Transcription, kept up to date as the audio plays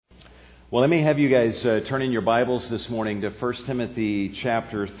Well, let me have you guys turn in your Bibles this morning to 1 Timothy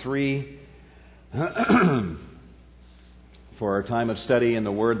chapter 3 for our time of study in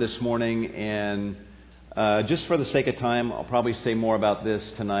the Word this morning. And just for the sake of time, I'll probably say more about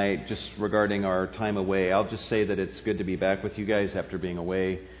this tonight just regarding our time away. I'll just say that it's good to be back with you guys after being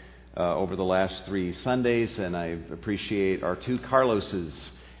away over the last 3 Sundays, and I appreciate our 2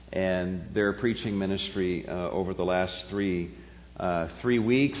 Carloses and their preaching ministry over the last 3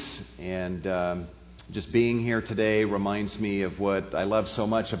 weeks, and just being here today reminds me of what I love so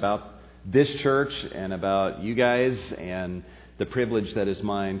much about this church and about you guys, and the privilege that is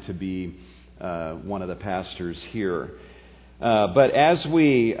mine to be one of the pastors here. But as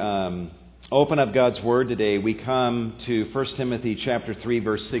we open up God's Word today, we come to 1 Timothy chapter 3,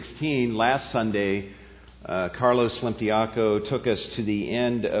 verse 16. Last Sunday, Carlos Limpiaco took us to the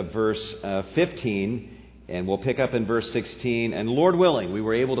end of verse 15, and we'll pick up in verse 16. And Lord willing, we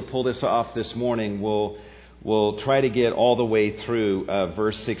were able to pull this off this morning. We'll try to get all the way through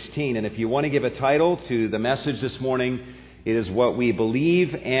verse 16. And if you want to give a title to the message this morning, it is What We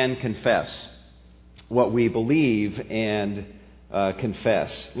Believe and Confess. What we believe and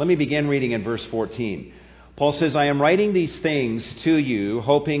confess. Let me begin reading in verse 14. Paul says, I am writing these things to you,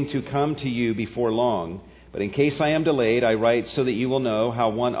 hoping to come to you before long. But in case I am delayed, I write so that you will know how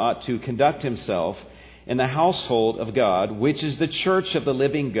one ought to conduct himself in the household of God, which is the church of the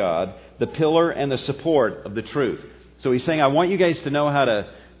living God, the pillar and the support of the truth. So he's saying, I want you guys to know how to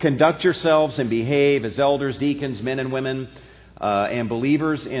conduct yourselves and behave as elders, deacons, men and women, and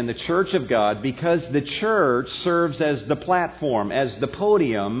believers in the church of God, because the church serves as the platform, as the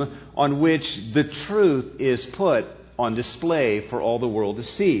podium on which the truth is put on display for all the world to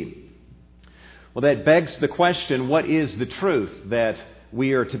see. Well, that begs the question, what is the truth that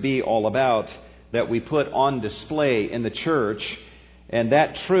we are to be all about, that we put on display in the church? And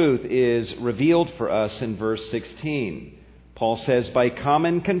that truth is revealed for us in verse 16. Paul says, by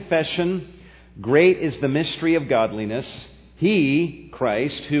common confession, great is the mystery of godliness. He,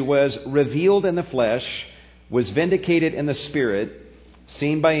 Christ, who was revealed in the flesh, was vindicated in the Spirit,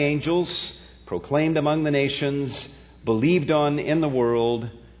 seen by angels, proclaimed among the nations, believed on in the world,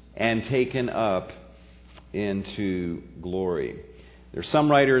 and taken up into glory. There are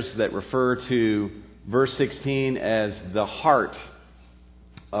some writers that refer to verse 16 as the heart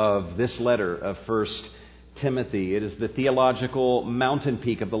of this letter of 1 Timothy. It is the theological mountain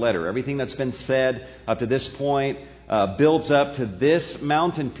peak of the letter. Everything that's been said up to this point builds up to this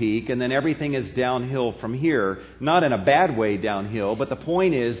mountain peak, and then everything is downhill from here. Not in a bad way downhill, but the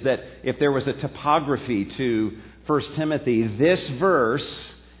point is that if there was a topography to 1 Timothy, this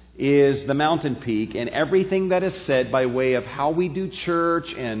verse is the mountain peak, and everything that is said by way of how we do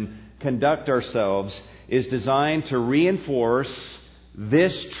church and conduct ourselves is designed to reinforce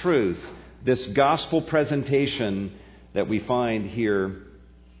this truth, this gospel presentation that we find here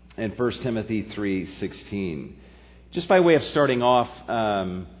in 1 Timothy 3:16. Just by way of starting off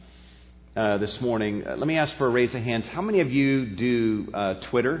this morning, let me ask for a raise of hands. How many of you do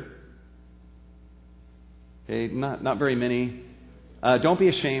Twitter? Okay, not very many. Don't be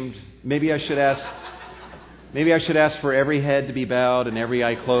ashamed. Maybe I should ask for every head to be bowed and every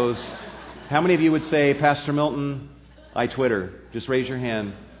eye closed. How many of you would say, Pastor Milton, I Twitter? Just raise your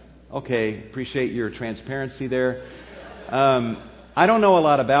hand. Okay, appreciate your transparency there. I don't know a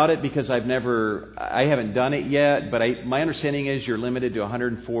lot about it because I haven't done it yet, but my understanding is you're limited to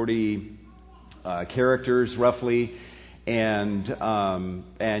 140 characters roughly, and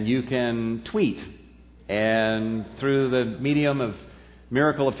you can tweet. And through the medium of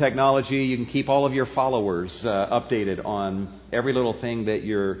miracle of technology, you can keep all of your followers updated on every little thing that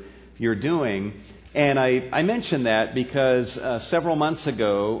you're doing. And I mention that because several months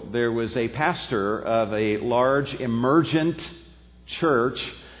ago, there was a pastor of a large emergent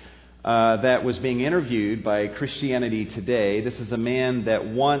church that was being interviewed by Christianity Today. This is a man that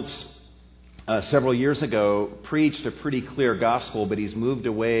once, several years ago, preached a pretty clear gospel, but he's moved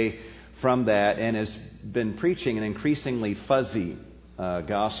away from that and has been preaching an increasingly fuzzy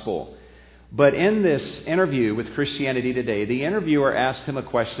gospel. But in this interview with Christianity Today, the interviewer asked him a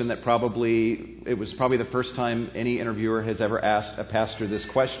question that it was probably the first time any interviewer has ever asked a pastor this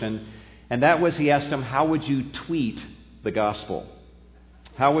question. And that was, he asked him, how would you tweet the gospel?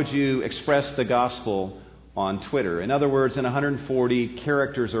 How would you express the gospel on Twitter? In other words, in 140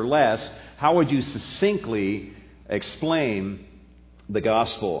 characters or less, how would you succinctly explain the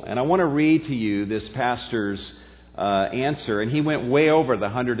gospel? And I want to read to you this pastor's answer, and he went way over the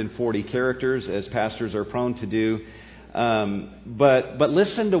 140 characters, as pastors are prone to do. But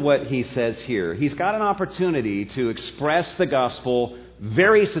listen to what he says here. He's got an opportunity to express the gospel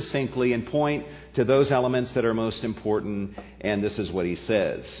very succinctly and point to those elements that are most important, and this is what he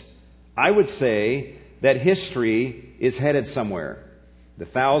says. I would say that history is headed somewhere. The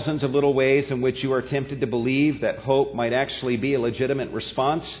thousands of little ways in which you are tempted to believe that hope might actually be a legitimate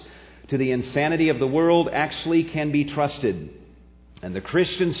response to the insanity of the world actually can be trusted. And the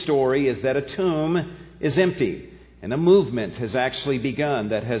Christian story is that a tomb is empty, and a movement has actually begun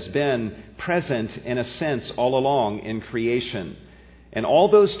that has been present in a sense all along in creation. And all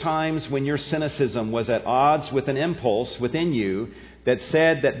those times when your cynicism was at odds with an impulse within you that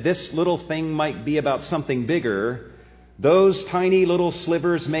said that this little thing might be about something bigger, those tiny little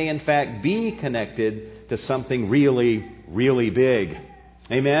slivers may in fact be connected to something really, really big.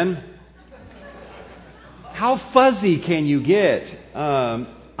 Amen? How fuzzy can you get?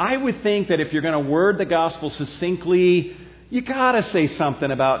 I would think that if you're going to word the gospel succinctly, you got to say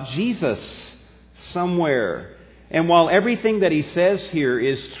something about Jesus somewhere. And while everything that he says here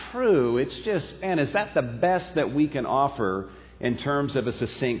is true, it's just, man, is that the best that we can offer in terms of a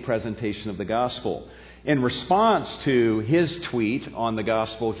succinct presentation of the gospel? In response to his tweet on the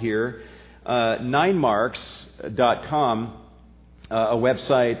gospel here, 9marks.com, a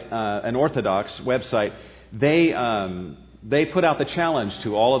website, an Orthodox website, they put out the challenge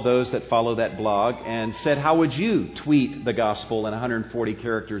to all of those that follow that blog and said, how would you tweet the gospel in 140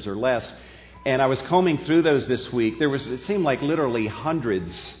 characters or less? And I was combing through those this week. It seemed like literally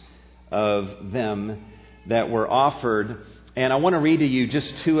hundreds of them that were offered. And I want to read to you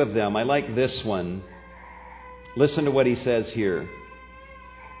just two of them. I like this one. Listen to what he says here.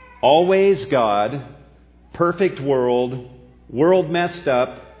 Always God, perfect world messed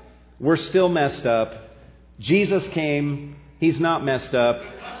up, we're still messed up. Jesus came, he's not messed up.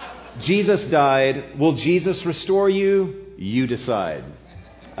 Jesus died, will Jesus restore you? You decide.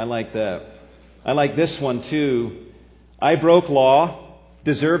 I like that. I like this one too. I broke law,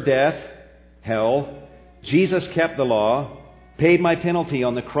 deserved death, hell. Jesus kept the law, paid my penalty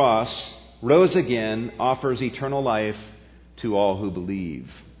on the cross, rose again, offers eternal life to all who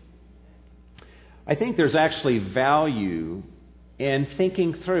believe. I think there's actually value in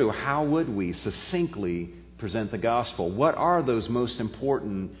thinking through how would we succinctly present the gospel. What are those most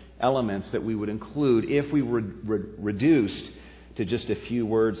important elements that we would include if we were reduced to just a few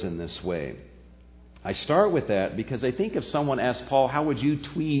words in this way? I start with that because I think if someone asked Paul, how would you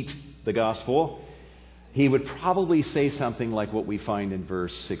tweet the gospel? He would probably say something like what we find in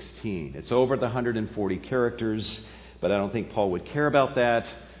verse 16. It's over the 140 characters, but I don't think Paul would care about that.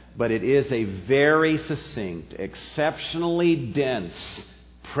 But it is a very succinct, exceptionally dense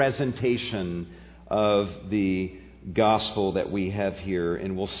presentation of the gospel that we have here.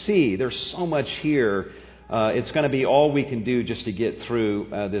 And we'll see, there's so much here. It's going to be all we can do just to get through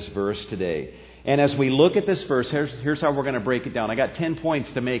this verse today. And as we look at this verse, here's how we're going to break it down. I got 10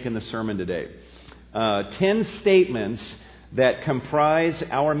 points to make in the sermon today. 10 statements that comprise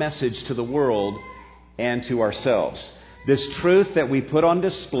our message to the world and to ourselves. This truth that we put on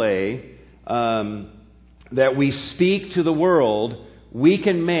display, that we speak to the world, we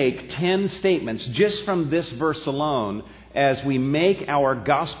can make 10 statements just from this verse alone as we make our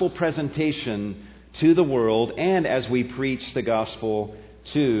gospel presentation to the world and as we preach the gospel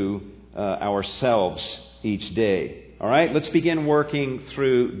to ourselves each day. All right, let's begin working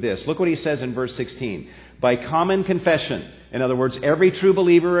through this. Look what he says in verse 16. By common confession. In other words, every true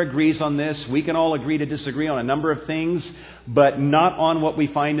believer agrees on this. We can all agree to disagree on a number of things, but not on what we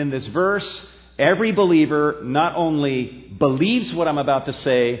find in this verse. Every believer not only believes what I'm about to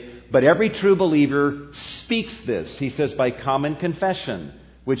say, but every true believer speaks this. He says by common confession,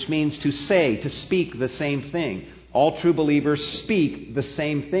 which means to say, to speak the same thing. All true believers speak the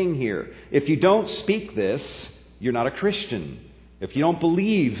same thing here. If you don't speak this, you're not a Christian. If you don't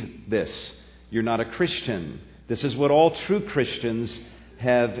believe this, you're not a Christian. This is what all true Christians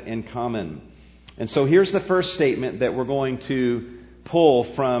have in common. And so here's the first statement that we're going to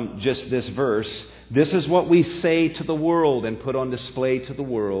pull from just this verse. This is what we say to the world and put on display to the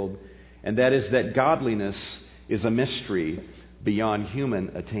world, and that is that godliness is a mystery beyond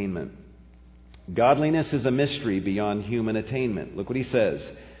human attainment. Godliness is a mystery beyond human attainment. Look what he says.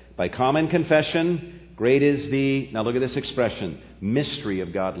 By common confession, great is the, now look at this expression, mystery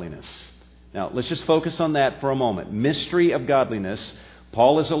of godliness. Now, let's just focus on that for a moment. Mystery of godliness.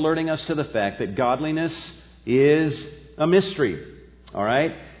 Paul is alerting us to the fact that godliness is a mystery. All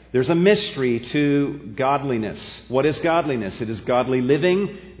right? There's a mystery to godliness. What is godliness? It is godly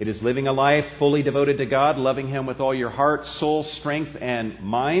living. It is living a life fully devoted to God, loving Him with all your heart, soul, strength, and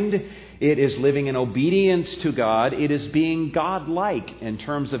mind. It is living in obedience to God. It is being God-like in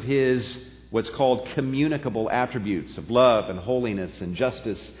terms of His what's called communicable attributes of love and holiness and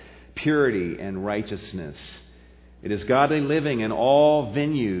justice, purity and righteousness. It is godly living in all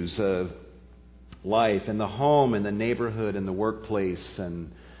venues of life, in the home, in the neighborhood, in the workplace,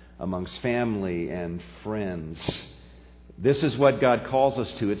 and amongst family and friends. This is what God calls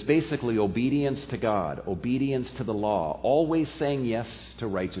us to. It's basically obedience to God, obedience to the law, always saying yes to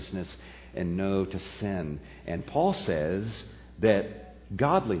righteousness and no to sin. And Paul says that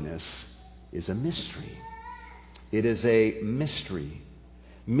godliness is a mystery. It is a mystery,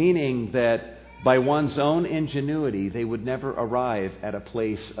 meaning that by one's own ingenuity, they would never arrive at a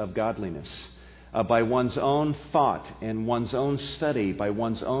place of godliness. By one's own thought and one's own study, by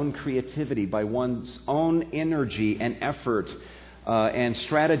one's own creativity, by one's own energy and effort and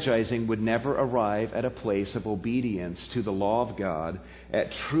strategizing would never arrive at a place of obedience to the law of God,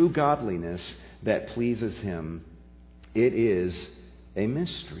 at true godliness that pleases Him. It is a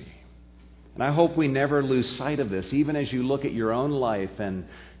mystery. And I hope we never lose sight of this, even as you look at your own life and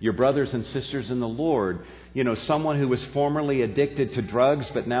your brothers and sisters in the Lord. You know, someone who was formerly addicted to drugs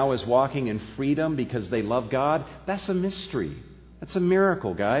but now is walking in freedom because they love God. That's a mystery. That's a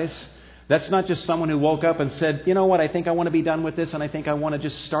miracle, guys. That's not just someone who woke up and said, you know what, I think I want to be done with this and I think I want to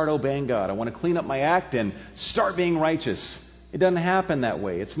just start obeying God. I want to clean up my act and start being righteous. It doesn't happen that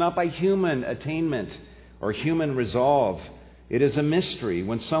way. It's not by human attainment or human resolve. It is a mystery.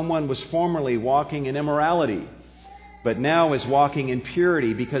 When someone was formerly walking in immorality, but now is walking in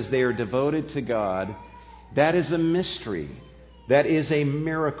purity because they are devoted to God, that is a mystery. That is a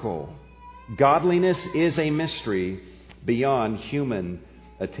miracle. Godliness is a mystery beyond human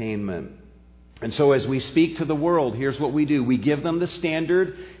attainment. And so as we speak to the world, here's what we do. We give them the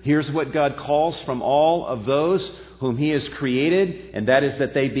standard. Here's what God calls from all of those whom He has created, and that is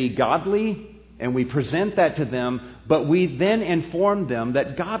that they be godly. And we present that to them, but we then inform them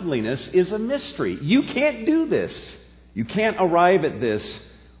that godliness is a mystery. You can't do this. You can't arrive at this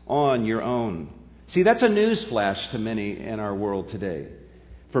on your own. See, that's a newsflash to many in our world today.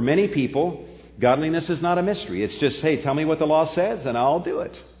 For many people, godliness is not a mystery. It's just, hey, tell me what the law says and I'll do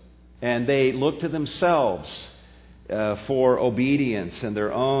it. And they look to themselves for obedience and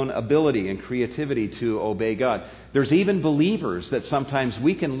their own ability and creativity to obey God. There's even believers that sometimes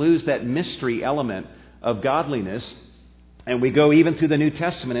we can lose that mystery element of godliness, and we go even through the New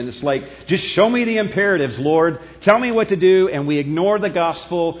Testament and it's like, just show me the imperatives, Lord. Tell me what to do, and we ignore the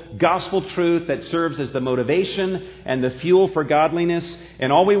gospel truth that serves as the motivation and the fuel for godliness,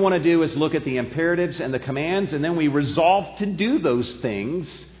 and all we want to do is look at the imperatives and the commands, and then we resolve to do those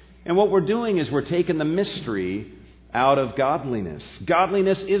things, and what we're doing is we're taking the mystery out of godliness.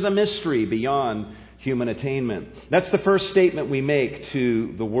 Godliness is a mystery beyond human attainment. That's the first statement we make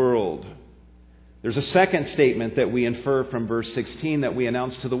to the world. There's a second statement that we infer from verse 16 that we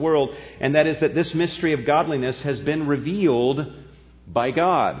announce to the world, and that is that this mystery of godliness has been revealed by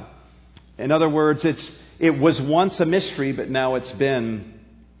God. In other words, it was once a mystery, but now it's been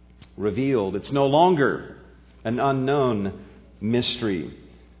revealed. It's no longer an unknown mystery.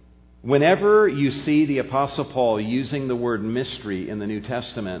 Whenever you see the Apostle Paul using the word mystery in the New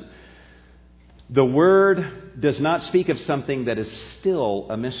Testament, the word does not speak of something that is still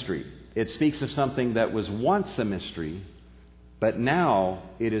a mystery. It speaks of something that was once a mystery, but now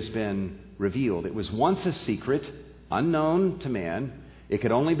it has been revealed. It was once a secret, unknown to man. It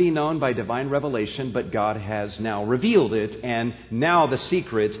could only be known by divine revelation, but God has now revealed it, and now the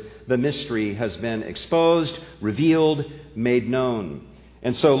secret, the mystery, has been exposed, revealed, made known.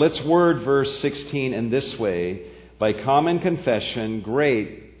 And so let's word verse 16 in this way. By common confession,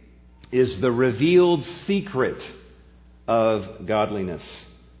 great is the revealed secret of godliness.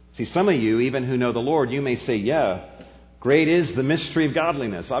 See, some of you, even who know the Lord, you may say, yeah, great is the mystery of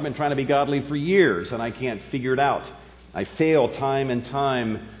godliness. I've been trying to be godly for years and I can't figure it out. I fail time and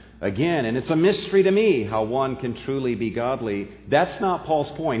time again. And it's a mystery to me how one can truly be godly. That's not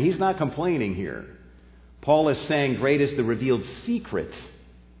Paul's point. He's not complaining here. Paul is saying great is the revealed secret.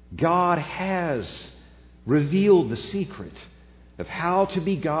 God has revealed the secret of how to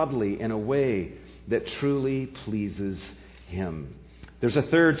be godly in a way that truly pleases Him. There's a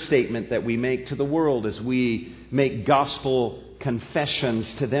third statement that we make to the world as we make gospel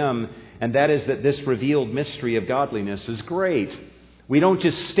confessions to them, and that is that this revealed mystery of godliness is great. We don't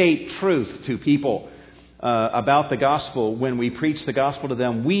just state truth to people about the gospel when we preach the gospel to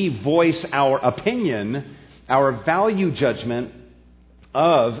them. We voice our opinion, our value judgment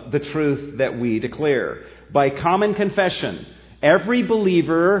of the truth that we declare. By common confession, every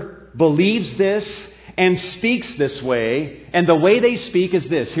believer believes this and speaks this way, and the way they speak is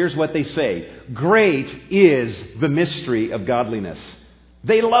this. Here's what they say. Great is the mystery of godliness.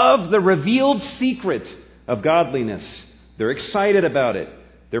 They love the revealed secret of godliness. They're excited about it.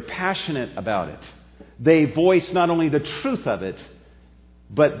 They're passionate about it. They voice not only the truth of it,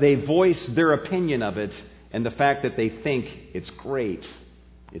 but they voice their opinion of it and the fact that they think it's great.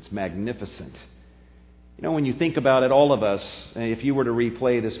 It's magnificent. You know, when you think about it, all of us, if you were to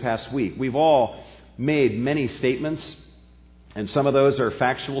replay this past week, we've all made many statements, and some of those are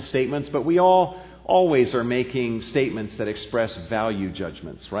factual statements, but we all always are making statements that express value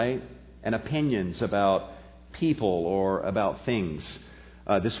judgments, right? And opinions about people or about things.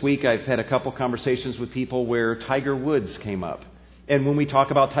 This week I've had a couple conversations with people where Tiger Woods came up. And when we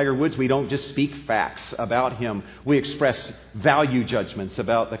talk about Tiger Woods, we don't just speak facts about him. We express value judgments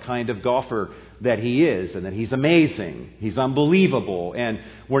about the kind of golfer that he is and that he's amazing. He's unbelievable. And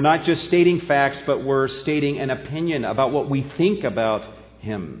we're not just stating facts, but we're stating an opinion about what we think about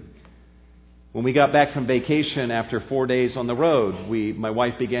him. When we got back from vacation after 4 days on the road, my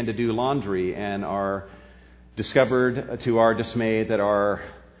wife began to do laundry and discovered to our dismay that our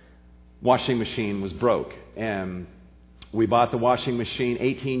washing machine was broke. And we bought the washing machine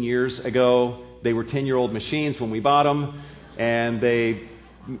 18 years ago. They were 10-year-old machines when we bought them, and they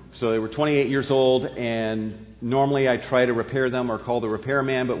were 28 years old, and normally I try to repair them or call the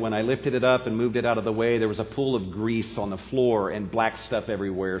repairman, but when I lifted it up and moved it out of the way, there was a pool of grease on the floor and black stuff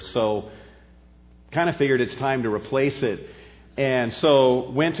everywhere. So kind of figured it's time to replace it. And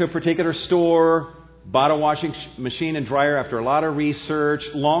so went to a particular store, bought a washing machine and dryer after a lot of research.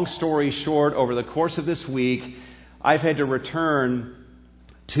 Long story short, over the course of this week, I've had to return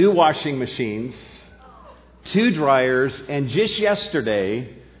 2 washing machines, 2 dryers, and just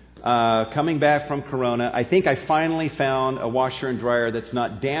yesterday, coming back from Corona, I think I finally found a washer and dryer that's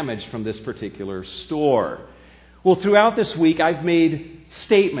not damaged from this particular store. Well, throughout this week, I've made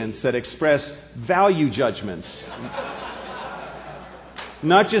statements that express value judgments.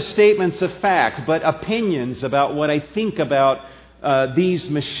 Not just statements of fact, but opinions about what I think about these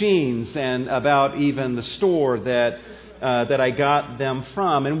machines and about even the store that I got them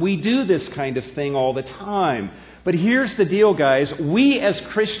from. And we do this kind of thing all the time. But here's the deal, guys. We as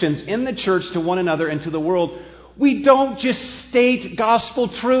Christians in the church to one another and to the world, we don't just state gospel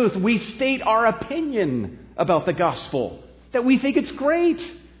truth. We state our opinion about the gospel, that we think it's great.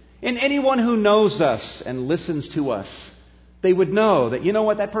 And anyone who knows us and listens to us, they would know that, you know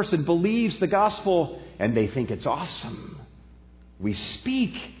what, that person believes the gospel and they think it's awesome. We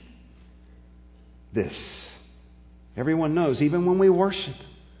speak this. Everyone knows, even when we worship,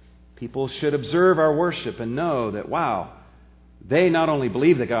 people should observe our worship and know that, wow, they not only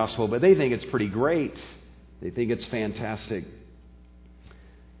believe the gospel, but they think it's pretty great. They think it's fantastic.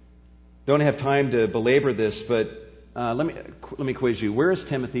 Don't have time to belabor this, but let me quiz you. Where is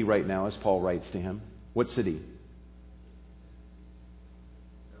Timothy right now as Paul writes to him? What city?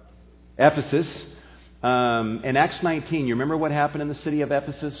 Ephesus. In Acts 19, you remember what happened in the city of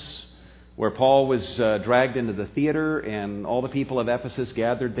Ephesus? Where Paul was dragged into the theater and all the people of Ephesus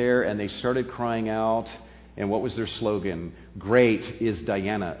gathered there and they started crying out. And what was their slogan? Great is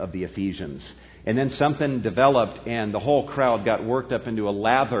Diana of the Ephesians. And then something developed and the whole crowd got worked up into a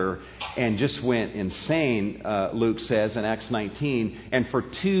lather and just went insane, Luke says in Acts 19. And for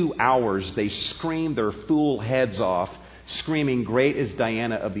 2 hours they screamed their fool heads off, screaming, great is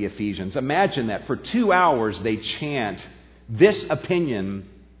Diana of the Ephesians. Imagine that. For 2 hours they chant this opinion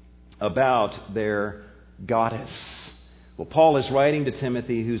about their goddess. Well, Paul is writing to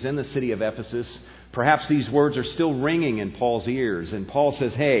Timothy, who's in the city of Ephesus. Perhaps these words are still ringing in Paul's ears. And Paul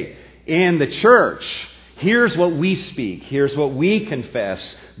says, hey, in the church, here's what we speak. Here's what we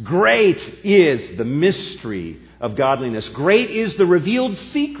confess. Great is the mystery of godliness. Great is the revealed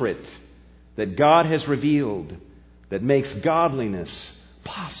secret that God has revealed that makes godliness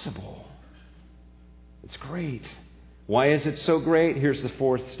possible. It's great. Why is it so great? Here's the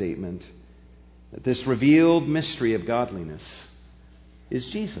 4th statement. That this revealed mystery of godliness is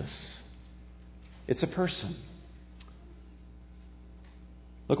Jesus. It's a person.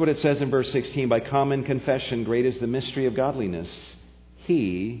 Look what it says in verse 16. By common confession, great is the mystery of godliness.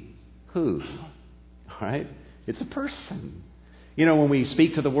 He who. All right? It's a person. You know, when we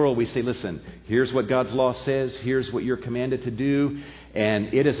speak to the world, we say, listen, here's what God's law says. Here's what you're commanded to do.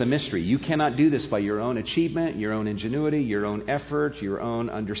 And it is a mystery. You cannot do this by your own achievement, your own ingenuity, your own effort, your own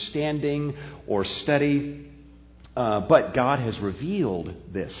understanding or study. But God has revealed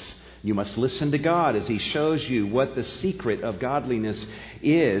this. You must listen to God as He shows you what the secret of godliness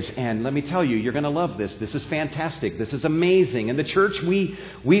is. And let me tell you, you're going to love this. This is fantastic. This is amazing. In the church, we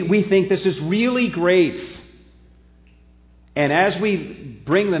think this is really great. And as we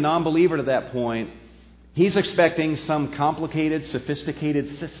bring the non-believer to that point, He's expecting some complicated,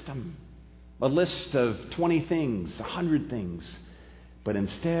 sophisticated system, a list of 20 things, 100 things. But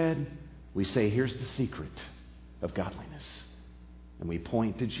instead, we say, here's the secret of godliness. And we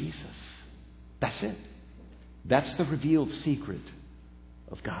point to Jesus. That's it. That's the revealed secret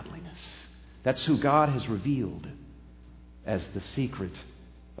of godliness. That's who God has revealed as the secret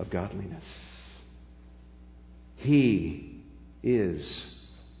of godliness. He is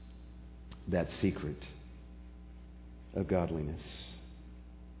that secret of godliness.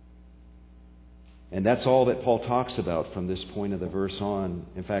 And that's all that Paul talks about from this point of the verse on.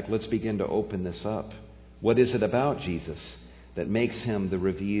 In fact, let's begin to open this up. What is it about Jesus that makes him the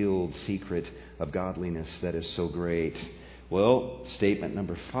revealed secret of godliness that is so great? Well, statement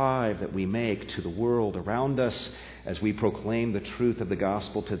number 5 that we make to the world around us as we proclaim the truth of the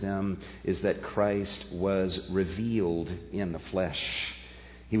gospel to them is that Christ was revealed in the flesh.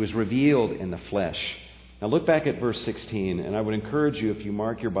 He was revealed in the flesh. Now look back at verse 16, and I would encourage you, if you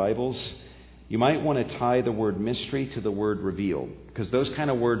mark your Bibles, you might want to tie the word mystery to the word revealed, because those kind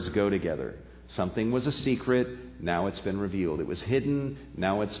of words go together. Something was a secret, now it's been revealed. It was hidden,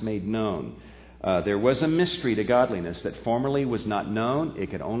 now it's made known. There was a mystery to godliness that formerly was not known.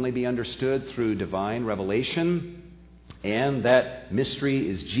 It could only be understood through divine revelation. And that mystery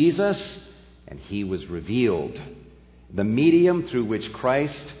is Jesus, and he was revealed. The medium through which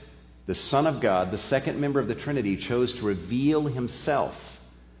Christ, the Son of God, the second member of the Trinity, chose to reveal himself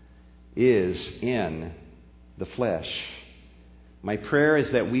is in the flesh. My prayer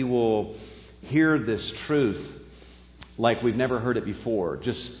is that we will hear this truth like we've never heard it before.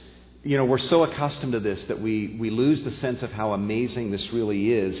 We're so accustomed to this that we lose the sense of how amazing this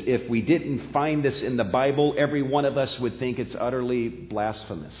really is. If we didn't find this in the Bible, every one of us would think it's utterly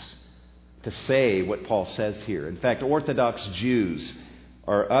blasphemous to say what Paul says here. In fact, Orthodox Jews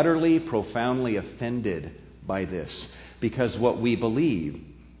are utterly, profoundly offended by this, because what we believe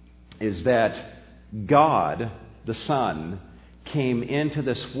is that God, the Son, came into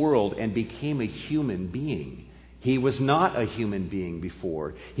this world and became a human being. He was not a human being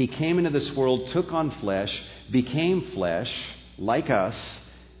before. He came into this world, took on flesh, became flesh, like us,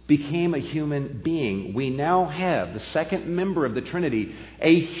 became a human being. We now have the second member of the Trinity,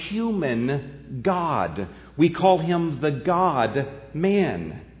 a human God. We call him the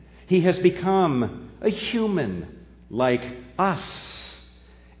God-man. He has become a human like us.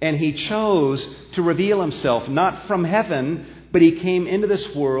 And he chose to reveal himself not from heaven, but he came into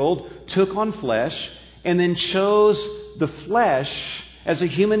this world, took on flesh, and then chose the flesh as a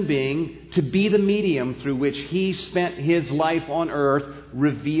human being to be the medium through which he spent his life on earth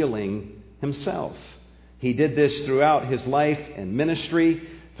revealing himself. He did this throughout his life and ministry,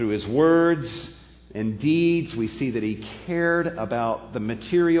 through his words and deeds. We see that he cared about the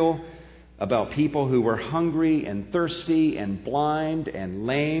material, about people who were hungry and thirsty and blind and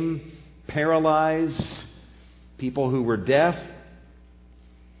lame, paralyzed, people who were deaf.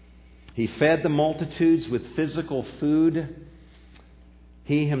 He fed the multitudes with physical food.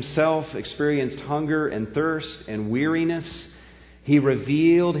 He himself experienced hunger and thirst and weariness. He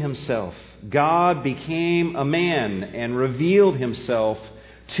revealed himself. God became a man and revealed himself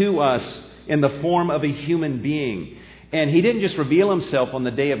to us in the form of a human being. And he didn't just reveal himself on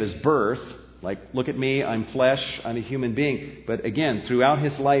the day of his birth, like, look at me, I'm flesh, I'm a human being. But again, throughout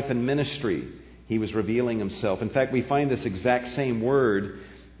his life and ministry, he was revealing himself. In fact, we find this exact same word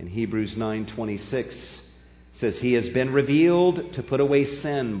in Hebrews 9:26. It says, he has been revealed to put away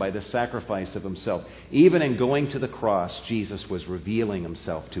sin by the sacrifice of himself. Even in going to the cross, Jesus was revealing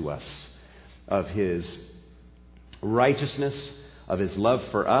himself to us of his righteousness, of his love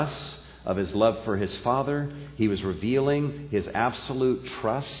for us, of his love for his Father. He was revealing his absolute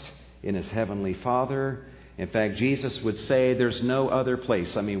trust in his heavenly Father. In fact, Jesus would say, there's no other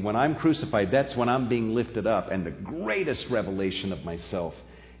place. I mean, when I'm crucified, that's when I'm being lifted up. And the greatest revelation of myself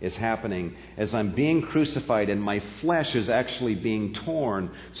is happening as I'm being crucified, and my flesh is actually being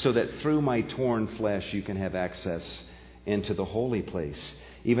torn, so that through my torn flesh you can have access into the holy place.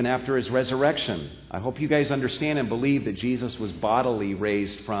 Even after his resurrection, I hope you guys understand and believe that Jesus was bodily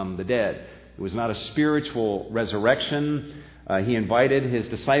raised from the dead. It was not a spiritual resurrection. He invited his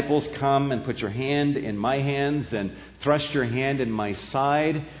disciples, come and put your hand in my hands and thrust your hand in my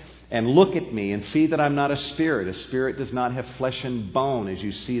side and look at me and see that I'm not a spirit. A spirit does not have flesh and bone as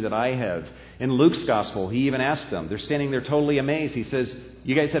you see that I have. In Luke's gospel, he even asked them. They're standing there totally amazed. He says,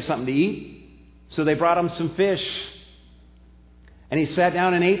 you guys have something to eat? So they brought him some fish. And he sat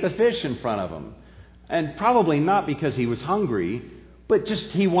down and ate the fish in front of them. And probably not because he was hungry, but just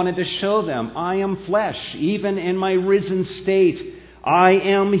he wanted to show them, I am flesh. Even in my risen state, I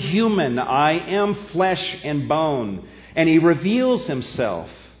am human. I am flesh and bone. And He reveals Himself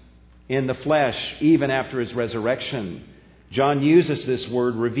in the flesh even after His resurrection. John uses this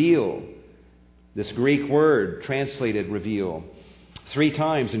word reveal, this Greek word translated reveal, 3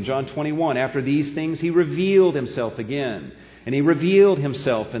 times in John 21. After these things, He revealed Himself again. And He revealed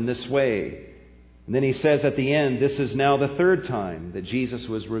Himself in this way. And then He says at the end, this is now the 3rd time that Jesus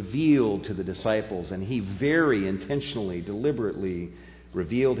was revealed to the disciples. And He very intentionally, deliberately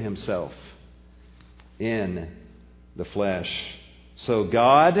revealed Himself in the flesh. So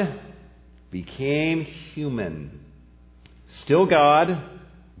God became human. Still God,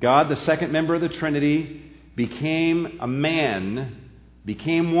 the second member of the Trinity, became a man,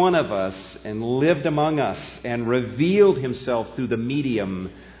 became one of us, and lived among us, and revealed Himself through the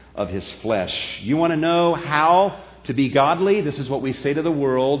medium of His flesh. You want to know how to be godly? This is what we say to the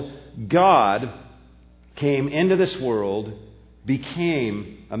world. God came into this world,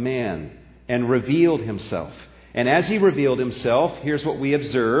 became a man, and revealed Himself. And as He revealed Himself, here's what we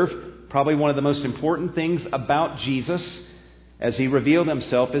observe. Probably one of the most important things about Jesus as He revealed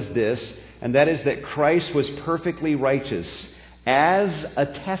Himself is this, and that is that Christ was perfectly righteous, as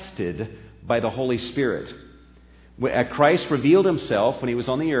attested by the Holy Spirit. Christ revealed Himself when He was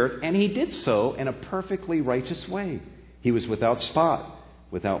on the earth, and He did so in a perfectly righteous way. He was without spot,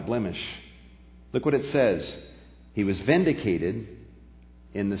 without blemish. Look what it says. He was vindicated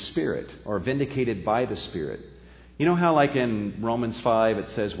in the Spirit, or vindicated by the Spirit. You know how like in Romans 5 it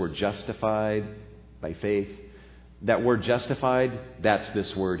says we're justified by faith? That word justified, that's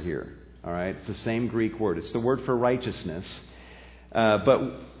this word here. All right? It's the same Greek word. It's the word for righteousness.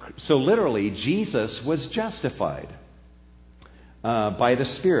 So literally, Jesus was justified by the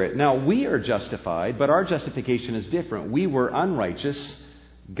Spirit. Now, we are justified, but our justification is different. We were unrighteous.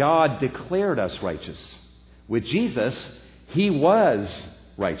 God declared us righteous. With Jesus, He was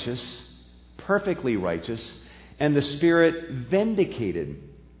righteous, perfectly righteous, and the Spirit vindicated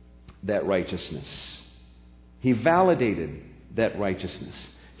that righteousness. He validated that righteousness.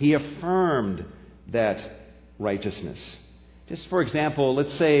 He affirmed that righteousness. Just for example,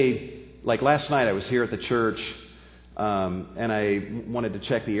 let's say, like last night I was here at the church and I wanted to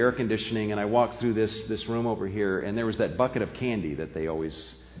check the air conditioning, and I walked through this room over here, and there was that bucket of candy that they always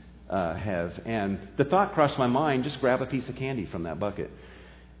have. And the thought crossed my mind, just grab a piece of candy from that bucket.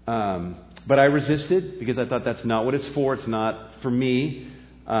 But I resisted because I thought that's not what it's for. It's not for me.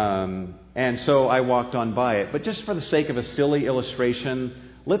 And so I walked on by it. But just for the sake of a silly illustration,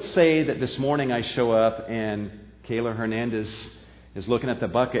 let's say that this morning I show up and Kayla Hernandez is looking at the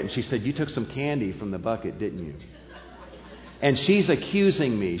bucket, and she said, "You took some candy from the bucket, didn't you?" And she's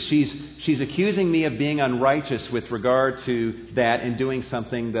accusing me. She's accusing me of being unrighteous with regard to that and doing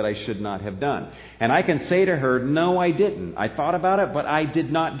something that I should not have done. And I can say to her, "No, I didn't. I thought about it, but I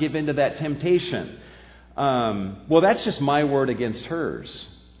did not give in to that temptation." Well, that's just my word against hers.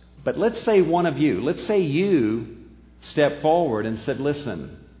 But let's say you stepped forward and said,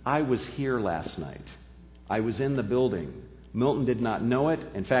 "Listen, I was here last night. I was in the building. Milton did not know it.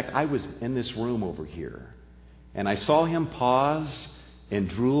 In fact, I was in this room over here. And I saw him pause and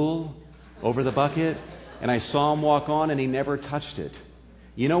drool over the bucket. And I saw him walk on and he never touched it.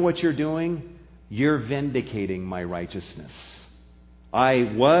 You know what you're doing? You're vindicating my righteousness.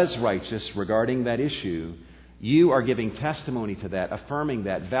 I was righteous regarding that issue. You are giving testimony to that, affirming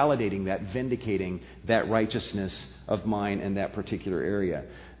that, validating that, vindicating that righteousness of mine in that particular area."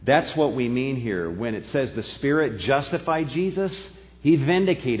 That's what we mean here. When it says the Spirit justified Jesus, He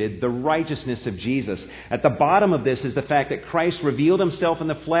vindicated the righteousness of Jesus. At the bottom of this is the fact that Christ revealed Himself in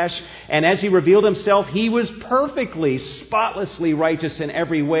the flesh, and as He revealed Himself, He was perfectly, spotlessly righteous in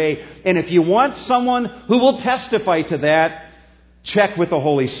every way. And if you want someone who will testify to that, check with the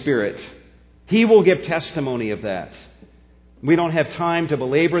Holy Spirit. He will give testimony of that. We don't have time to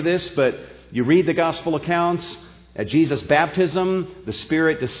belabor this, but you read the gospel accounts. At Jesus' baptism, the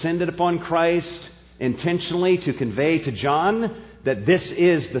Spirit descended upon Christ intentionally to convey to John that this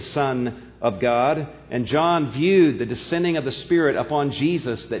is the Son of God. And John viewed the descending of the Spirit upon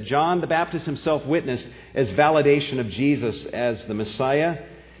Jesus that John the Baptist himself witnessed as validation of Jesus as the Messiah.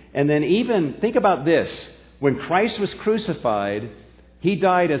 And then even, think about this, when Christ was crucified, He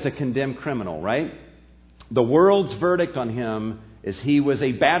died as a condemned criminal, right? The world's verdict on Him is He was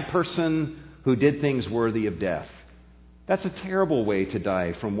a bad person who did things worthy of death. That's a terrible way to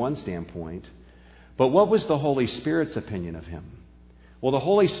die from one standpoint. But what was the Holy Spirit's opinion of Him? Well, the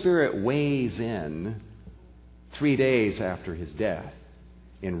Holy Spirit weighs in 3 days after His death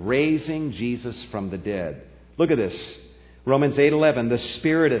in raising Jesus from the dead. Look at this. Romans 8:11, the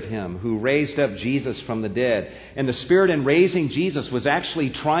Spirit of Him who raised up Jesus from the dead. And the Spirit in raising Jesus was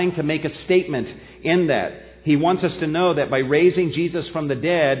actually trying to make a statement in that. He wants us to know that by raising Jesus from the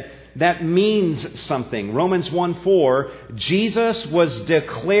dead, that means something. Romans 1:4, Jesus was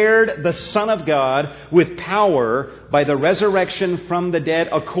declared the Son of God with power by the resurrection from the dead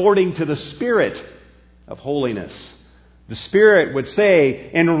according to the Spirit of holiness. The Spirit would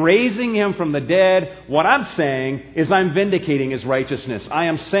say, in raising Him from the dead, what I'm saying is I'm vindicating His righteousness. I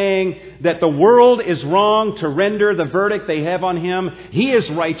am saying that the world is wrong to render the verdict they have on Him. He is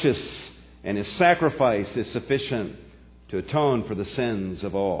righteous, and His sacrifice is sufficient to atone for the sins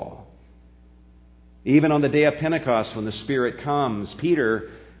of all. Even on the day of Pentecost, when the Spirit comes,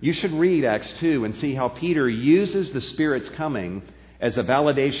 Peter, you should read Acts 2 and see how Peter uses the Spirit's coming as a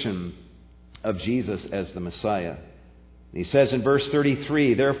validation of Jesus as the Messiah. He says in verse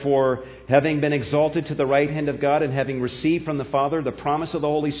 33, therefore, having been exalted to the right hand of God and having received from the Father the promise of the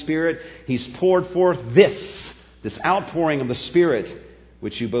Holy Spirit, He's poured forth this outpouring of the Spirit,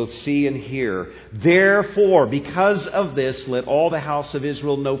 which you both see and hear. Therefore, because of this, let all the house of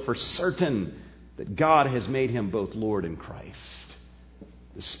Israel know for certain that God has made Him both Lord and Christ.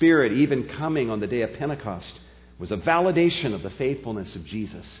 The Spirit, even coming on the day of Pentecost, was a validation of the faithfulness of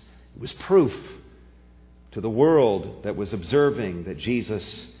Jesus. It was proof to the world that was observing that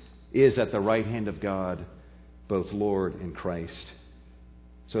Jesus is at the right hand of God, both Lord and Christ.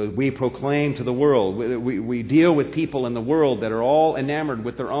 So we proclaim to the world, we deal with people in the world that are all enamored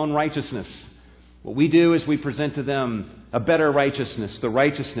with their own righteousness. What we do is we present to them a better righteousness, the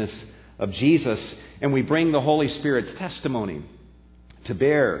righteousness of Jesus, and we bring the Holy Spirit's testimony to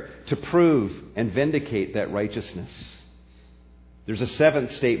bear, to prove, and vindicate that righteousness. There's a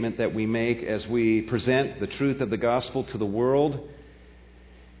seventh statement that we make as we present the truth of the gospel to the world.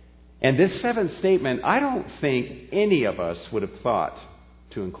 And this seventh statement, I don't think any of us would have thought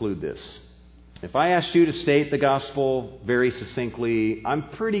to include this. If I asked you to state the gospel very succinctly, I'm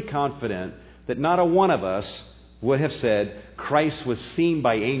pretty confident that not a one of us would have said Christ was seen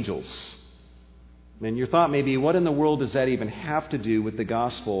by angels. And your thought may be, what in the world does that even have to do with the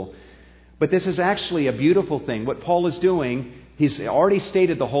gospel? But this is actually a beautiful thing. What Paul is doing, he's already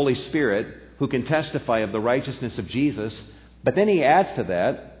stated the Holy Spirit who can testify of the righteousness of Jesus. But then he adds to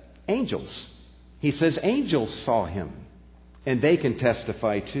that, angels. He says angels saw Him. And they can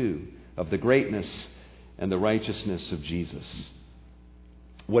testify too of the greatness and the righteousness of Jesus.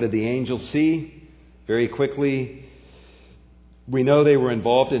 What did the angels see? Very quickly, we know they were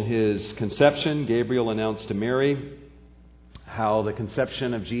involved in His conception. Gabriel announced to Mary how the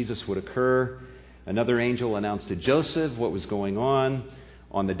conception of Jesus would occur. Another angel announced to Joseph what was going on.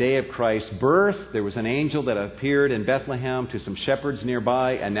 On the day of Christ's birth, there was an angel that appeared in Bethlehem to some shepherds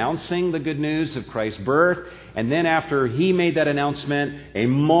nearby, announcing the good news of Christ's birth. And then after he made that announcement, a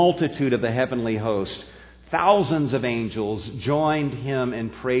multitude of the heavenly host, thousands of angels, joined him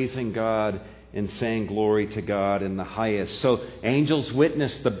in praising God and saying glory to God in the highest. So angels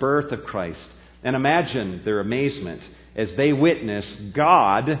witnessed the birth of Christ. And imagine their amazement as they witness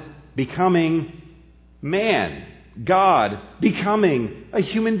God becoming man. God becoming a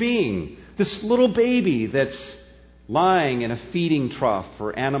human being. This little baby that's lying in a feeding trough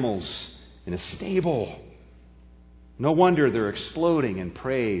for animals in a stable. No wonder they're exploding in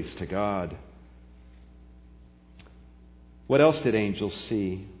praise to God. What else did angels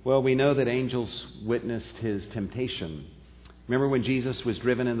see? Well, we know that angels witnessed His temptation. Remember when Jesus was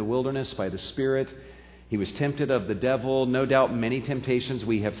driven in the wilderness by the Spirit? He was tempted of the devil. No doubt many temptations.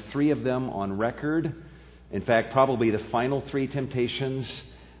 We have 3 of them on record. In fact, probably the final 3 temptations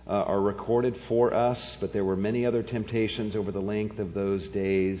are recorded for us, but there were many other temptations over the length of those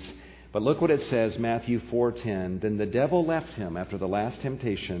days. But look what it says, Matthew 4:10. Then the devil left him after the last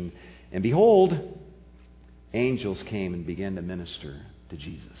temptation, and behold, angels came and began to minister to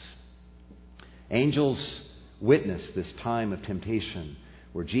Jesus. Angels witnessed this time of temptation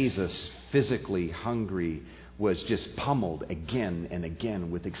where Jesus, physically hungry, was just pummeled again and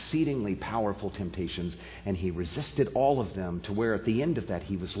again with exceedingly powerful temptations, and He resisted all of them to where at the end of that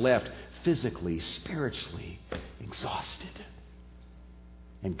He was left physically, spiritually exhausted.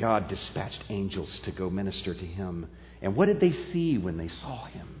 And God dispatched angels to go minister to Him. And what did they see when they saw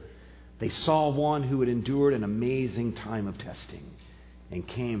Him? They saw one who had endured an amazing time of testing and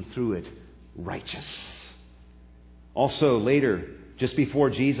came through it righteous. Also later, just before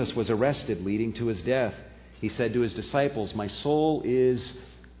Jesus was arrested, leading to His death, He said to His disciples, my soul is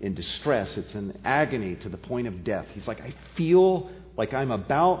in distress. It's in agony to the point of death. He's like, I feel like I'm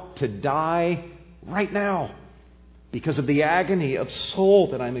about to die right now because of the agony of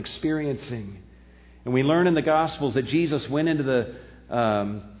soul that I'm experiencing. And we learn in the Gospels that Jesus went into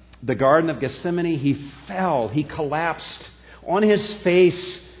the Garden of Gethsemane. He fell. He collapsed on his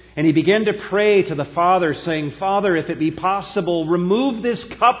face. And he began to pray to the Father, saying, Father, if it be possible, remove this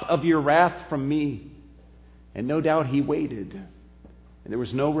cup of your wrath from me. And no doubt he waited. And there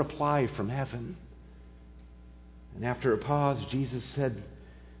was no reply from heaven. And after a pause, Jesus said,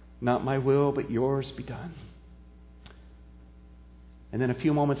 not my will, but yours be done. And then a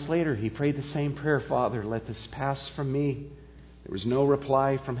few moments later, he prayed the same prayer, Father, let this pass from me. There was no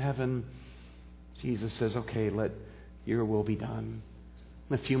reply from heaven. Jesus says, okay, let your will be done.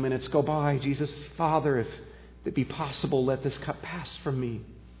 And a few minutes go by. Jesus, Father, if it be possible, let this cup pass from me.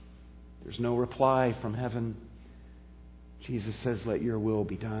 There's no reply from heaven. Jesus says, let your will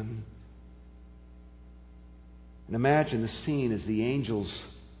be done. And imagine the scene as the angels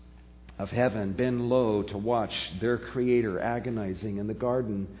of heaven bend low to watch their Creator agonizing in the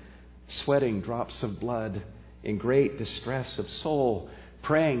garden, sweating drops of blood in great distress of soul,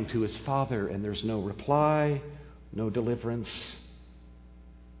 praying to his Father, and there's no reply, no deliverance.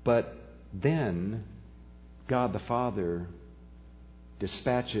 But then God the Father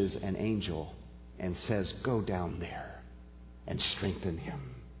dispatches an angel and says, go down there and strengthen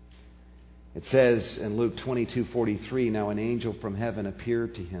him. It says in Luke 22:43, now an angel from heaven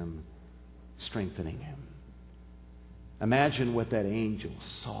appeared to him, strengthening him. Imagine what that angel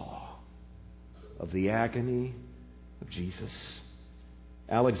saw of the agony of Jesus.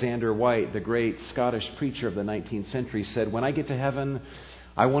 Alexander White, the great Scottish preacher of the 19th century, said, when I get to heaven,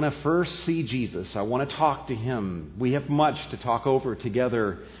 I want to first see Jesus. I want to talk to him. We have much to talk over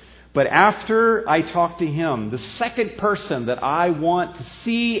together. But after I talk to him, the second person that I want to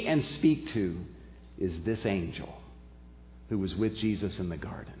see and speak to is this angel who was with Jesus in the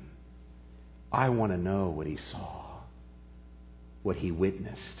garden. I want to know what he saw, what he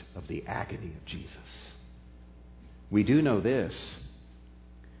witnessed of the agony of Jesus. We do know this,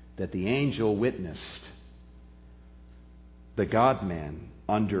 that the angel witnessed the God-man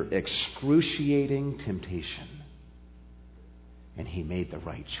under excruciating temptation. And he made the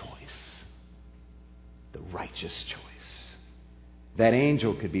right choice, the righteous choice. That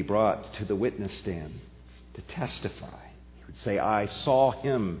angel could be brought to the witness stand to testify. He would say, I saw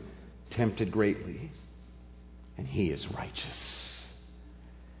him tempted greatly, and he is righteous.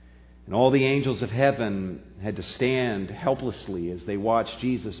 And all the angels of heaven had to stand helplessly as they watched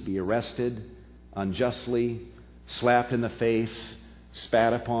Jesus be arrested unjustly, slapped in the face,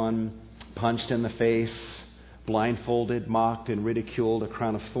 spat upon, punched in the face, blindfolded, mocked, and ridiculed, a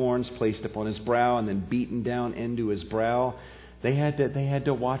crown of thorns placed upon his brow, and then beaten down into his brow. They had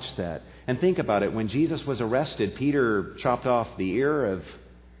to watch that. And think about it. When Jesus was arrested, Peter chopped off the ear of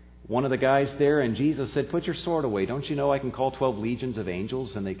one of the guys there, and Jesus said, put your sword away. Don't you know I can call 12 legions of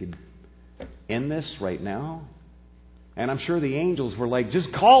angels and they could end this right now? And I'm sure the angels were like,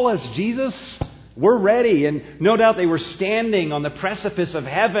 just call us, Jesus. We're ready. And no doubt they were standing on the precipice of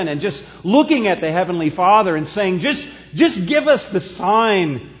heaven and just looking at the Heavenly Father and saying, just give us the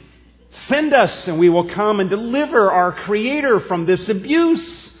sign. Send us and we will come and deliver our Creator from this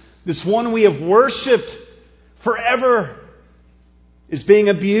abuse. This one we have worshipped forever is being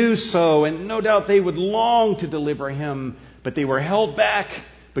abused so. And no doubt they would long to deliver him, but they were held back.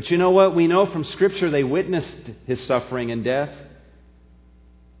 But you know what? We know from Scripture they witnessed his suffering and death.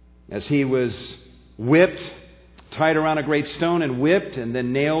 As he was whipped, tied around a great stone and whipped and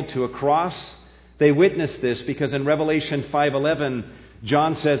then nailed to a cross. They witnessed this because in Revelation 5:11,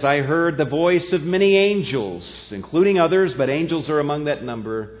 John says, I heard the voice of many angels, including others, but angels are among that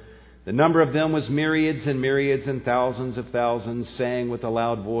number. The number of them was myriads and myriads and thousands of thousands, saying with a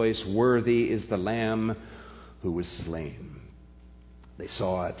loud voice, worthy is the Lamb who was slain. They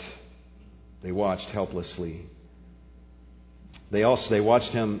saw it. They watched helplessly. They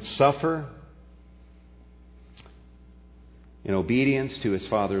watched him suffer in obedience to his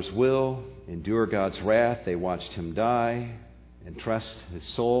Father's will, endure God's wrath. They watched him die and trust his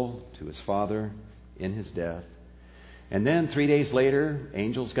soul to his Father in his death. And then 3 days later,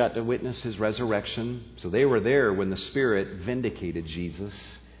 angels got to witness his resurrection. So they were there when the Spirit vindicated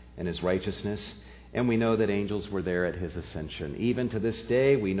Jesus and his righteousness. And we know that angels were there at his ascension. Even to this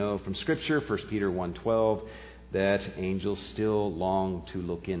day, we know from Scripture, 1 Peter 1:12, that angels still long to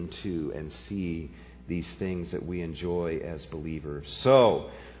look into and see these things that we enjoy as believers.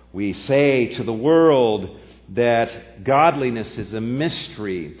 So, we say to the world that godliness is a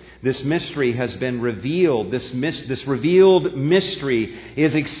mystery. This mystery has been revealed. This revealed mystery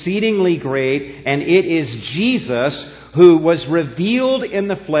is exceedingly great, and it is Jesus who was revealed in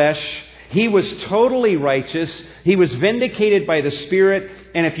the flesh. He was totally righteous. He was vindicated by the Spirit.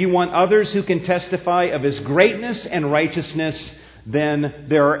 And if you want others who can testify of His greatness and righteousness, then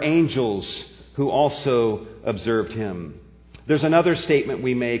there are angels who also observed Him. There's another statement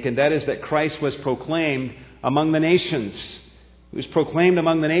we make, and that is that Christ was proclaimed among the nations. He was proclaimed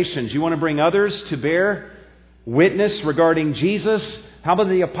among the nations. You want to bring others to bear witness regarding Jesus? How about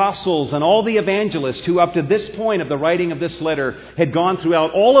the apostles and all the evangelists who up to this point of the writing of this letter had gone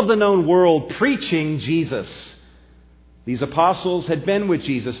throughout all of the known world preaching Jesus? These apostles had been with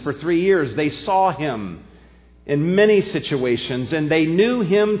Jesus for 3 years. They saw Him in many situations, and they knew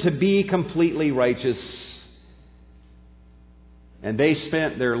Him to be completely righteous. And they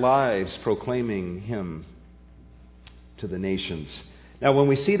spent their lives proclaiming Him to the nations. Now, when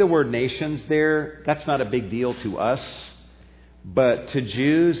we see the word nations there, that's not a big deal to us. But to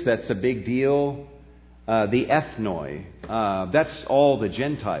Jews, that's a big deal. The ethnoi, that's all the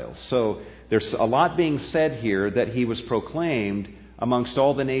Gentiles. So there's a lot being said here that He was proclaimed amongst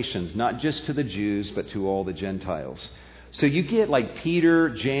all the nations, not just to the Jews, but to all the Gentiles. So you get like Peter,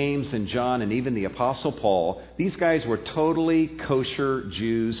 James, and John, and even the Apostle Paul. These guys were totally kosher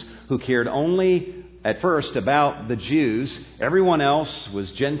Jews who cared only at first about the Jews. Everyone else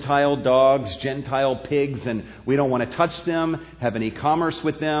was Gentile dogs, Gentile pigs, and we don't want to touch them, have any commerce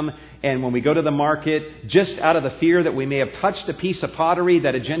with them. And when we go to the market, just out of the fear that we may have touched a piece of pottery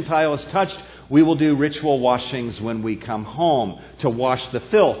that a Gentile has touched, we will do ritual washings when we come home to wash the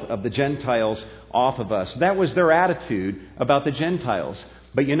filth of the Gentiles off of us. That was their attitude about the Gentiles.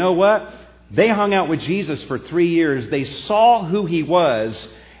 But you know what? They hung out with Jesus for 3 years. They saw who He was.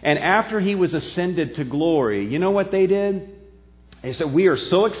 And after He was ascended to glory, you know what they did? They said, we are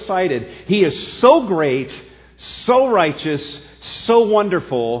so excited. He is so great, so righteous, so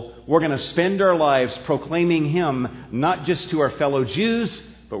wonderful. We're going to spend our lives proclaiming Him, not just to our fellow Jews,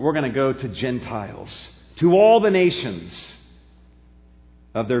 but we're going to go to Gentiles, to all the nations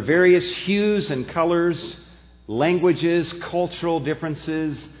of their various hues and colors, languages, cultural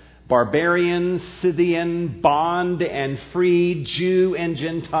differences, barbarian, Scythian, bond and free, Jew and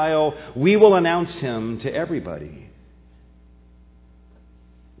Gentile. We will announce Him to everybody.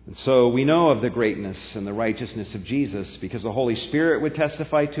 And so we know of the greatness and the righteousness of Jesus because the Holy Spirit would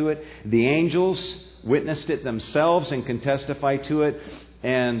testify to it. The angels witnessed it themselves and can testify to it.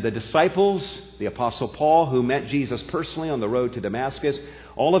 And the disciples, the Apostle Paul, who met Jesus personally on the road to Damascus,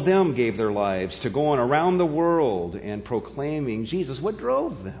 all of them gave their lives to going around the world and proclaiming Jesus. What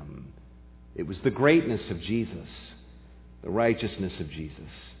drove them? It was the greatness of Jesus, the righteousness of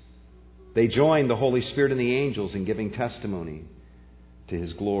Jesus. They joined the Holy Spirit and the angels in giving testimony to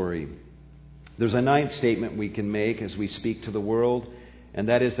His glory. There's a ninth statement we can make as we speak to the world, and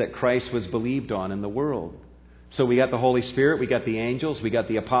that is that Christ was believed on in the world. So we got the Holy Spirit, we got the angels, we got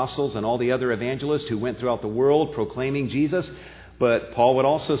the apostles and all the other evangelists who went throughout the world proclaiming Jesus. But Paul would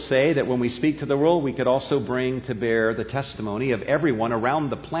also say that when we speak to the world, we could also bring to bear the testimony of everyone around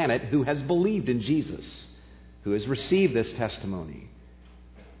the planet who has believed in Jesus, who has received this testimony.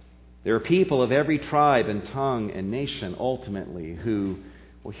 There are people of every tribe and tongue and nation ultimately who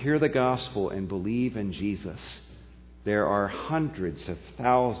will hear the gospel and believe in Jesus. There are hundreds of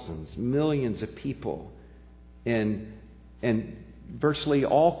thousands, millions of people in virtually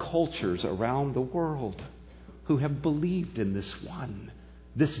all cultures around the world who have believed in this one,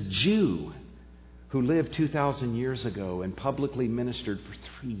 this Jew who lived 2,000 years ago and publicly ministered for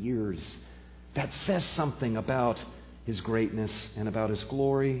 3 years. That says something about His greatness and about His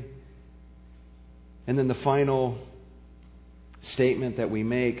glory. And then the final statement that we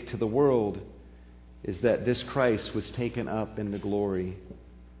make to the world is that this Christ was taken up into glory.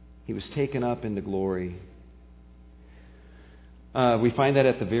 He was taken up into glory. We find that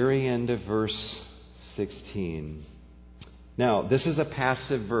at the very end of verse 16. Now, this is a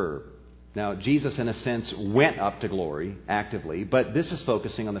passive verb. Now, Jesus, in a sense, went up to glory actively, but this is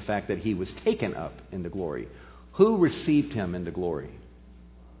focusing on the fact that He was taken up into glory. Who received Him into glory?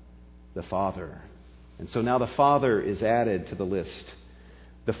 The Father. And so now the Father is added to the list.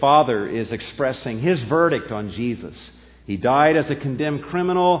 The Father is expressing His verdict on Jesus. He died as a condemned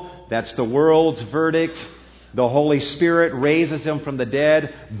criminal. That's the world's verdict. The Holy Spirit raises Him from the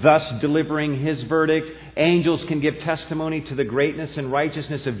dead, thus delivering His verdict. Angels can give testimony to the greatness and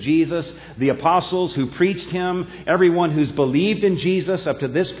righteousness of Jesus. The apostles who preached Him, everyone who's believed in Jesus up to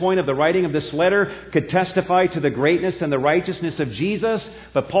this point of the writing of this letter could testify to the greatness and the righteousness of Jesus.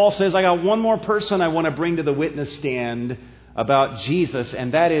 But Paul says, I got one more person I want to bring to the witness stand about Jesus,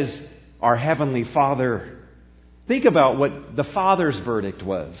 and that is our Heavenly Father. Think about what the Father's verdict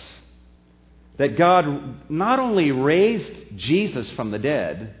was. That God not only raised Jesus from the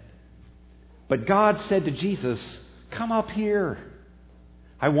dead, But God said to Jesus, come up here.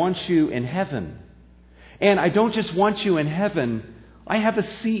 I want you in heaven. And I don't just want you in heaven. I have a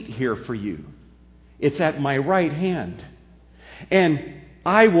seat here for you. It's at my right hand. And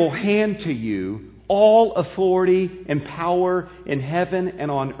I will hand to you all authority and power in heaven and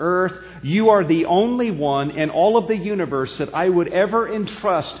on earth. You are the only one in all of the universe that I would ever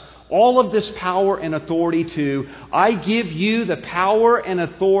entrust all of this power and authority to. I give you the power and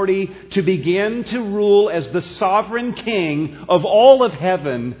authority to begin to rule as the sovereign king of all of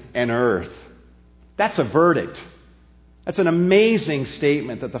heaven and earth. That's a verdict. That's an amazing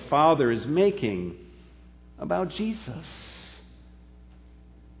statement that the Father is making about Jesus.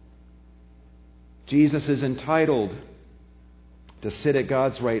 Jesus is entitled to sit at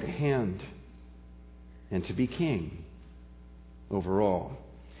God's right hand and to be king over all.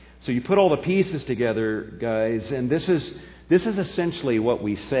 So you put all the pieces together, guys, and this is essentially what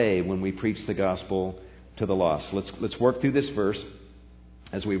we say when we preach the gospel to the lost. Let's work through this verse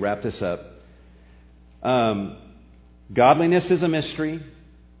as we wrap this up. Godliness is a mystery.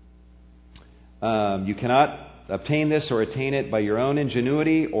 You cannot obtain this or attain it by your own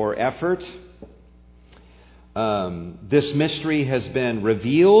ingenuity or effort. This mystery has been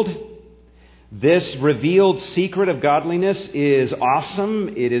revealed. This revealed secret of godliness is awesome,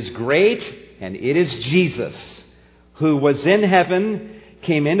 it is great, and it is Jesus, who was in heaven,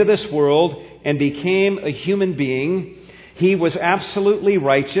 came into this world, and became a human being. He was absolutely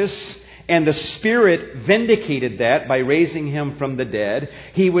righteous, and the Spirit vindicated that by raising him from the dead.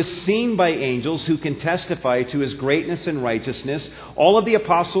 He was seen by angels who can testify to his greatness and righteousness. All of the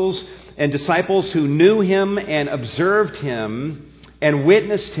apostles and disciples who knew him and observed him and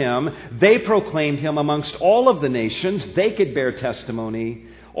witnessed him, they proclaimed him amongst all of the nations. They could bear testimony.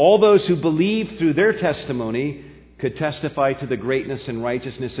 All those who believed through their testimony could testify to the greatness and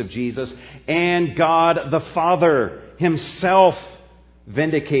righteousness of Jesus. And God the Father himself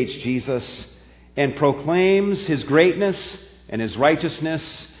vindicates Jesus and proclaims his greatness and his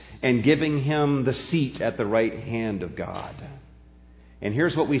righteousness and giving him the seat at the right hand of God. And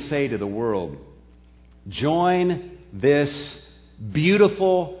here's what we say to the world. Join this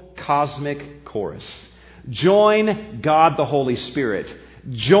beautiful cosmic chorus. Join God the Holy Spirit.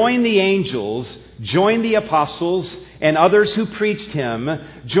 Join the angels. Join the apostles and others who preached him.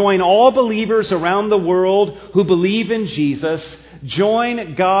 Join all believers around the world who believe in Jesus.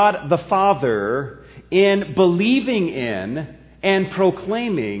 Join God the Father in believing in and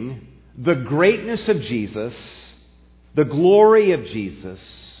proclaiming the greatness of Jesus, the glory of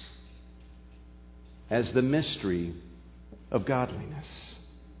Jesus, as the mystery of godliness.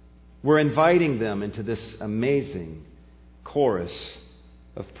 We're inviting them into this amazing chorus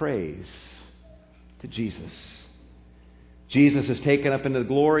of praise to Jesus. Jesus is taken up into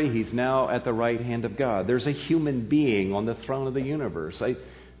glory. He's now at the right hand of God. There's a human being on the throne of the universe.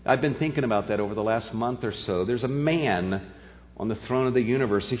 I've been thinking about that over the last month or so. There's a man on the throne of the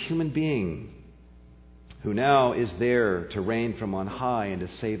universe, a human being who now is there to reign from on high and to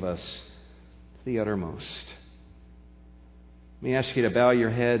save us to the uttermost. Let me ask you to bow your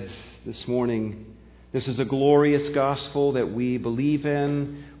heads this morning. This is a glorious gospel that we believe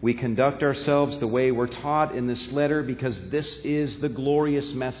in. We conduct ourselves the way we're taught in this letter because this is the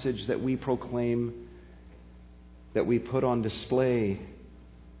glorious message that we proclaim, that we put on display.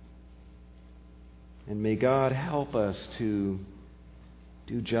 And may God help us to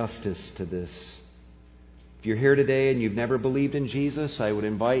do justice to this. If you're here today and you've never believed in Jesus, I would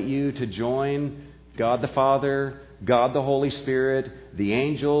invite you to join God the Father, God the Holy Spirit, the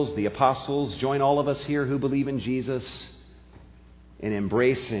angels, the apostles, join all of us here who believe in Jesus in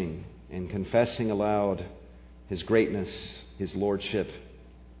embracing and confessing aloud his greatness, his lordship.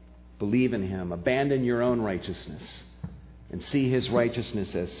 Believe in him. Abandon your own righteousness and see his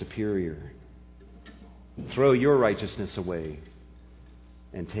righteousness as superior. Throw your righteousness away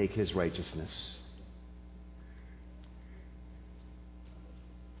and take his righteousness.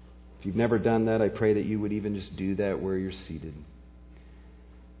 If you've never done that, I pray that you would even just do that where you're seated.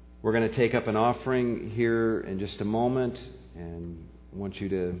 We're going to take up an offering here in just a moment, and I want you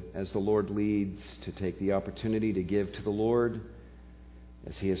to, as the Lord leads, to take the opportunity to give to the Lord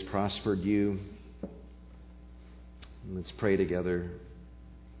as he has prospered you. And let's pray together.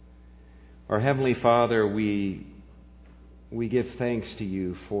 Our Heavenly Father, we give thanks to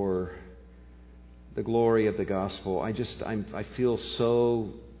you for the glory of the gospel. I feel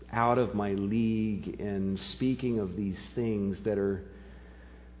so out of my league in speaking of these things they're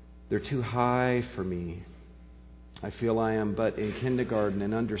too high for me. I feel I am but in kindergarten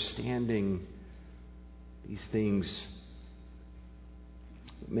in understanding these things.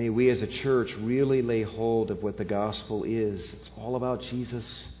 may we as a church really lay hold of what the gospel is. It's all about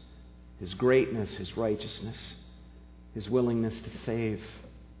Jesus, His greatness, His righteousness, His willingness to save.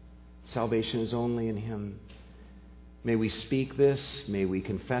 Salvation is only in Him. May we speak this. May we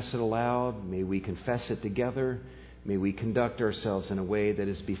confess it aloud. May we confess it together. May we conduct ourselves in a way that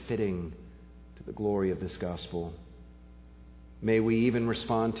is befitting to the glory of this gospel. May we even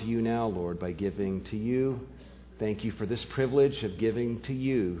respond to you now, Lord, by giving to you. Thank you for this privilege of giving to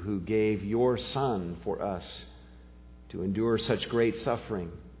you, who gave your Son for us to endure such great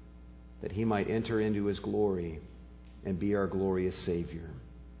suffering that He might enter into His glory and be our glorious Savior.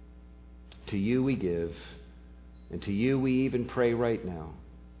 To you we give, and to you we even pray right now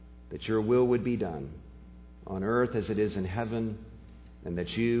that your will would be done on earth as it is in heaven, and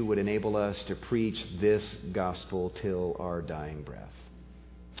that you would enable us to preach this gospel till our dying breath.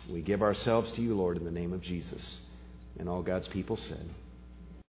 We give ourselves to you, Lord, in the name of Jesus. And all God's people said,